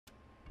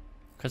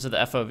Because of the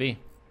FOV.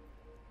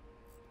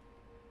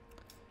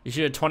 You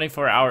should do a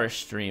 24-hour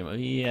stream.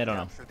 Yeah, I don't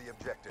know.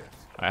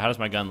 Alright, how does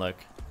my gun look?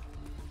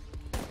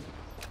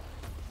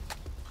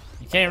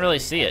 You can't really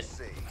see it.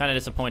 I'm kind of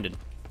disappointed.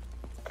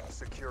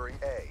 Securing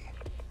A.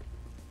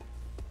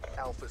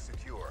 Alpha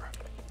secure.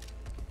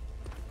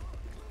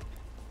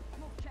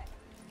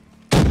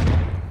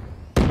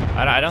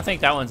 I don't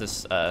think that one's a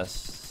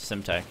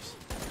Simtex.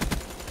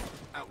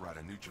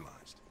 Outrider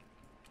neutralized.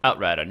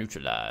 Outrider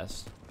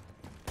neutralized.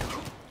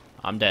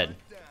 I'm dead.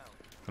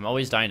 I'm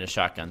always dying to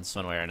shotguns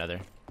one way or another.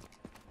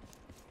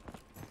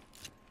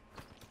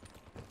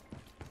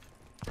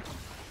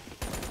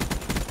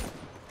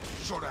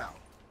 Short out.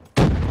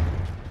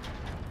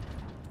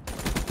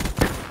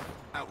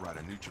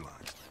 Outrider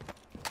neutralized.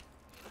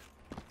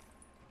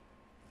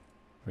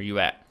 Where you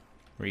at?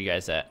 Where you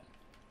guys at?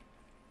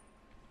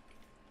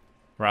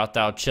 We're out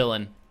there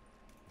chilling.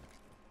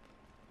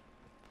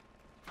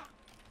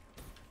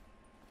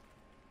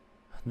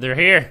 They're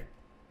here.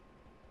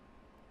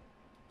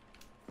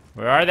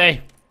 Where are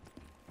they?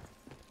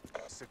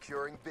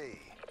 Securing B.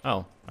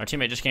 Oh, our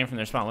teammate just came from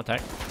their spawn. What the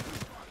heck?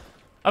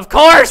 Of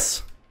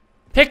course!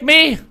 Pick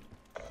me!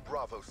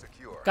 Bravo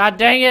secure. God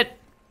dang it!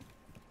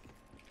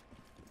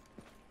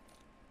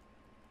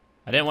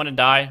 I didn't want to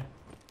die.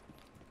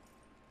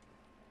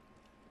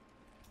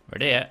 Where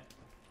they at?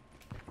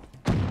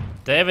 Do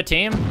they have a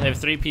team? They have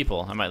 3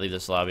 people. I might leave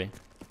this lobby.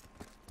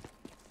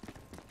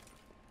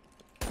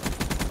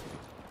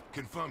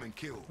 Confirming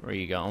kill. Where are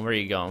you going? Where are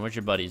you going? Where's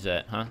your buddies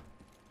at, huh?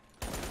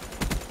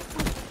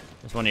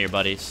 There's one of your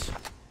buddies.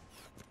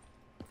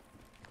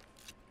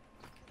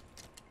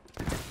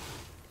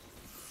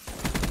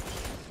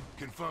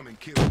 Confirming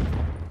kill.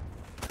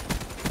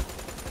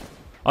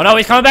 Oh no,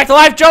 he's coming back to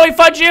life! Joey,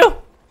 fudge you!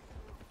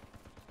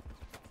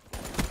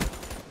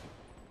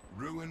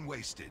 Ruin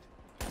wasted.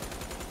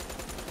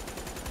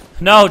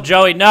 No,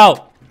 Joey,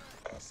 no!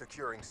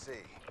 Securing C.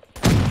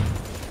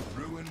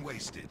 Ruin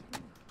wasted.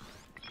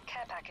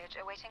 Care package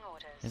awaiting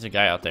orders. There's a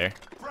guy out there.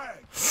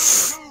 Frag.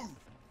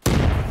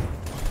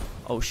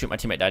 Oh shoot, my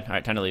teammate died.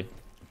 Alright, time to leave.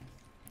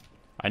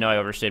 I know I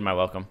overstayed my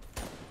welcome.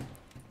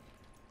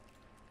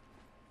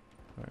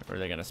 Where are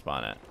they gonna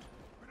spawn at?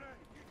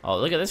 Oh,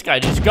 look at this guy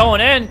just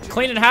going in,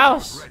 cleaning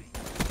house. Ready.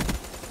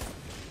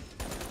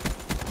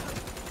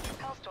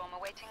 Hellstorm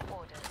awaiting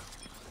orders.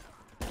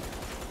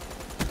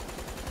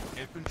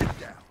 Infantry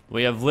down.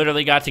 We have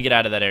literally got to get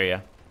out of that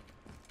area.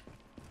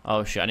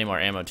 Oh shit, I need more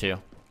ammo too.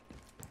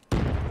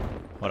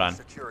 Hold on.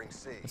 Securing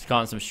C. Let's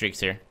call in some streaks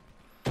here.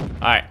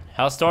 Alright,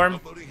 Hellstorm.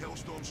 Uploading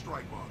Hellstorm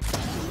strike bar.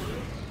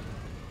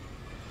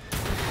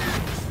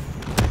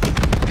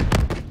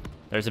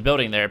 There's a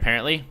building there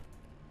apparently.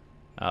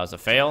 That was a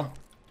fail.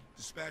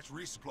 Dispatch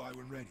resupply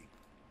when ready.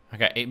 I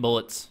got 8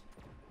 bullets.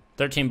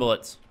 13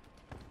 bullets.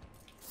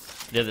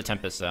 It is a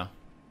Tempest though.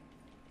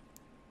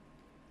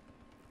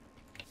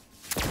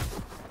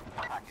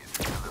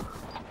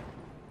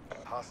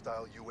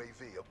 Hostile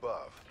UAV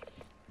above.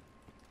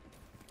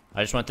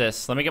 I just want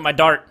this. Let me get my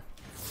dart.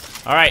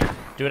 Alright,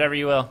 do whatever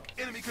you will.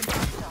 Enemy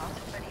combatant. Dart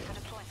ready for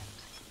deployment.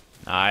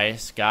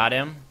 Nice, got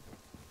him.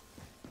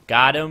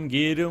 Got him,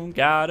 get him,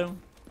 got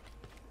him.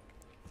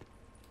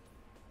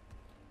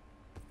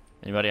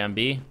 Anybody on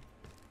B?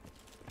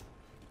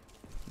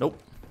 Nope.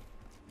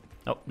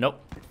 Nope,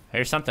 nope. I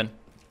hear something.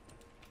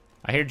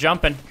 I hear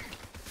jumping.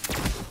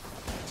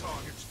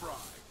 Targets fried.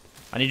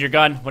 I need your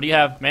gun. What do you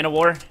have? Man of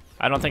War?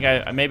 I don't think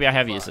maybe I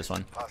have used this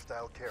one.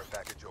 Hostile care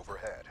package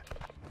overhead.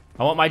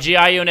 I want my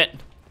GI unit.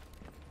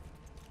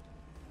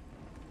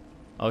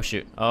 Oh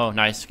shoot. Oh,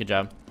 nice. Good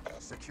job.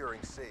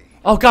 Securing C.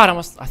 Oh god, I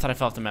thought I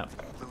fell off the map.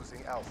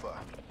 Losing Alpha.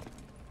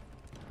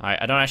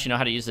 Alright, I don't actually know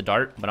how to use the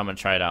dart, but I'm gonna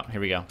try it out. Here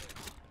we go.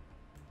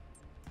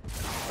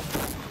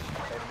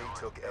 Enemy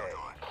took A.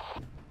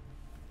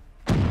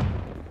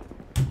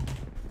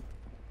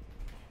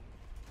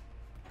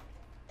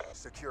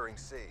 Securing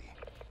C.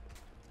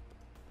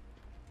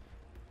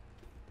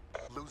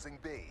 Losing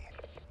B.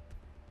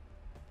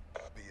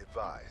 Be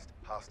advised.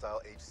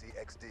 Hostile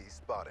HCXD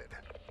spotted.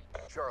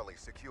 Charlie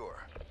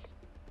secure.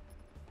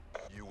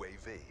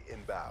 UAV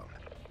inbound.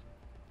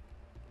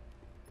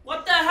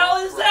 What the hell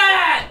is that?